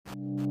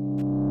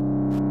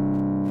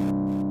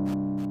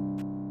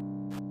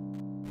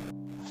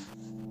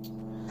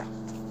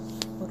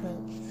What up?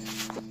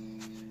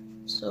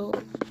 So,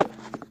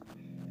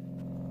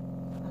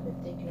 I've been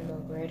thinking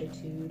about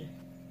gratitude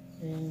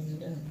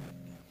and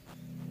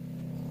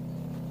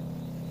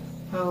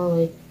how,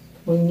 like,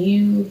 when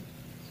you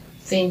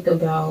think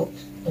about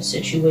a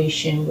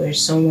situation where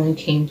someone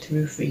came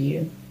through for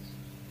you,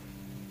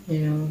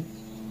 and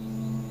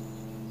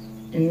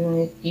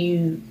like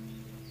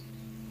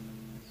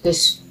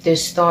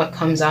this thought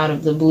comes out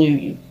of the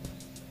blue,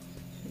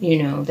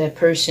 that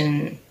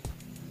person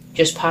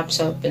just pops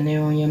up and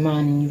they're on your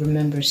mind and you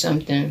remember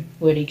something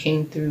where they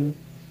came through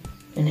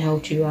and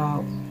helped you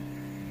out.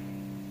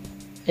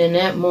 In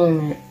that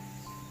moment,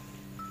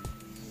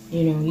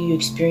 you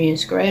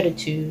experience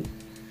gratitude,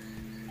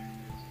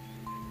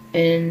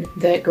 and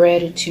that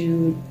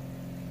gratitude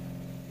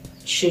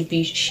should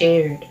be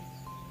shared.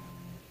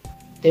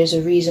 There's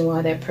a reason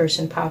why that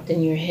person popped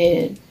in your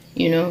head,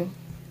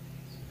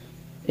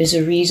 There's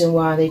a reason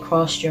why they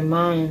crossed your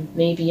mind.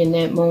 Maybe in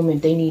that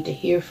moment they need to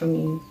hear from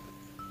you.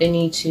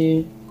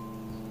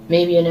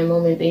 Maybe in that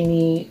moment they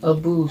need a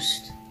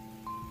boost.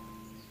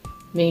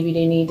 Maybe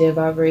they need their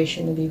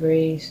vibration to be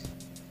raised.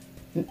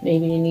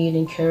 Maybe they need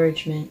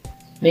encouragement.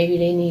 Maybe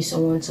they need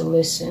someone to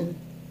listen,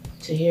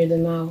 to hear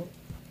them out.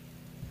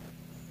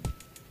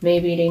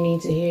 Maybe they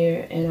need to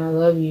hear, and I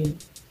love you,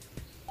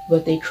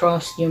 but they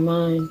crossed your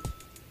mind.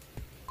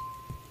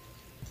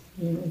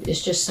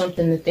 It's just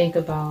something to think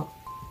about,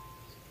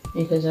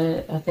 because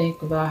I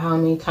think about how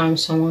many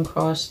times someone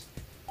crossed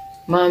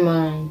my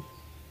mind,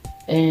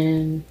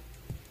 and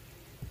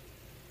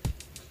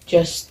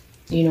just,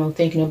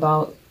 thinking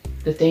about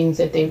the things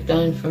that they've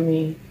done for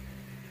me,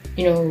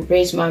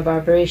 raise my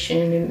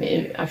vibration,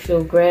 and I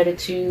feel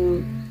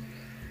gratitude,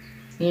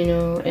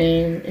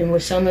 and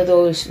with some of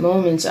those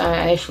moments,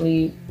 I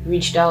actually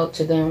reached out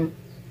to them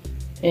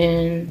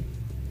and,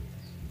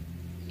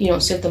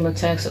 sent them a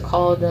text or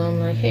called them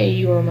like, hey,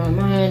 you were on my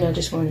mind. I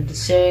just wanted to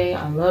say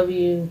I love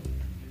you.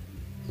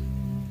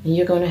 And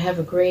you're going to have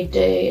a great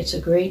day. It's a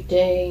great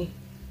day.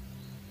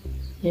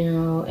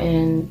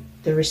 And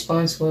the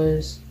response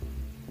was,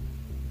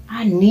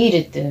 I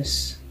needed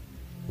this.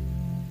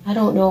 I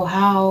don't know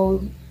how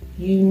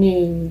you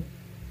knew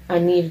I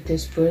needed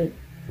this, but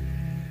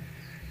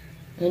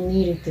I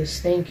needed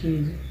this. Thank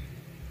you.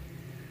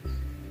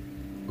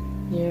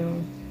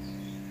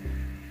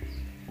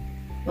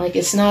 Like,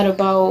 it's not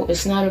about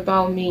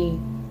me.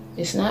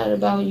 It's not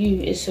about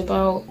you. It's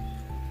about,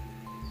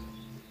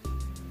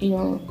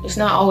 it's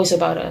not always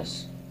about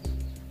us.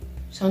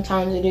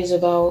 Sometimes it is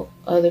about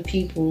other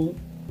people.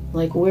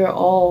 Like, we're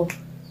all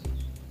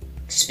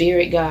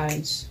spirit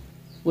guides.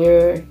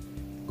 We're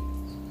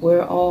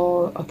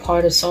all a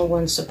part of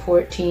someone's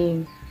support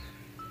team.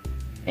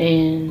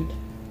 And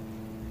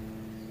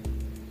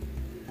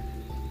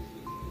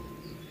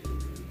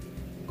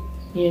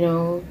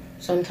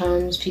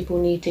sometimes people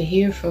need to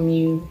hear from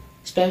you,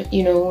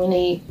 when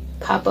they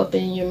pop up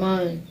in your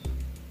mind.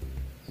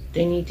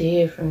 They need to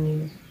hear from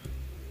you.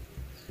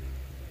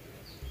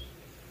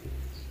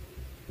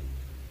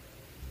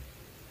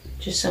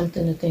 Just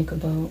something to think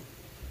about.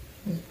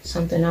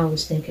 Something I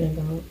was thinking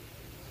about.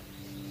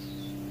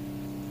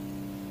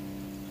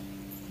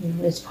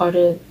 It's part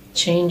of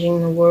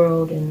changing the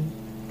world and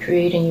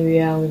creating a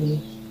reality.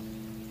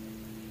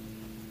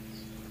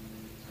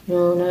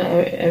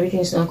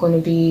 Everything's not going to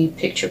be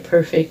picture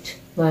perfect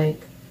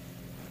like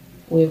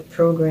we're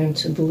programmed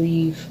to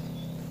believe.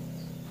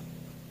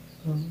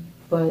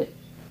 But,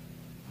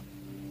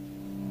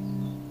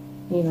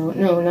 no,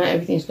 not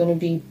everything's going to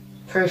be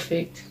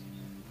perfect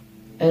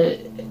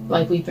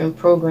like we've been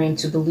programmed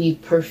to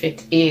believe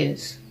perfect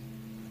is.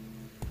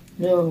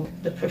 No,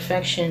 the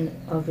perfection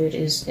of it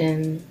is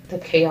in the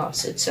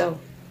chaos itself.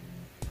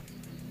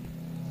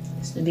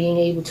 It's the being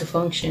able to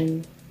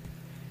function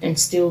and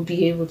still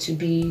be able to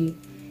be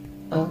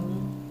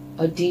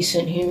a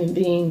decent human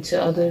being to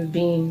other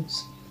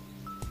beings.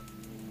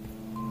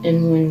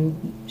 And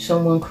when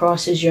someone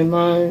crosses your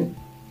mind,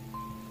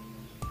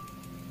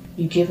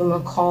 you give them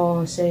a call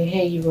and say,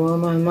 hey, you were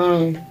on my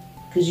mind,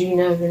 because you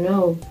never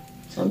know.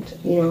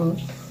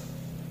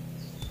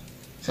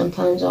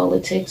 Sometimes all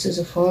it takes is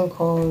a phone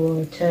call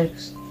or a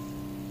text.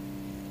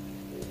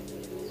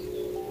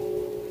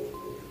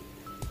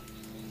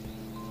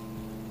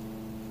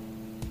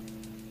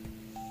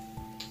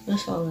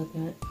 That's all I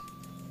got.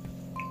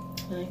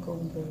 I ain't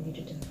gonna bore you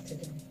to death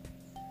today.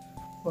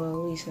 Well,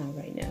 at least not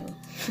right now.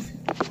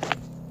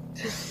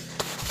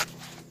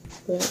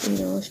 But,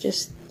 it's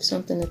just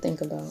something to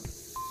think about.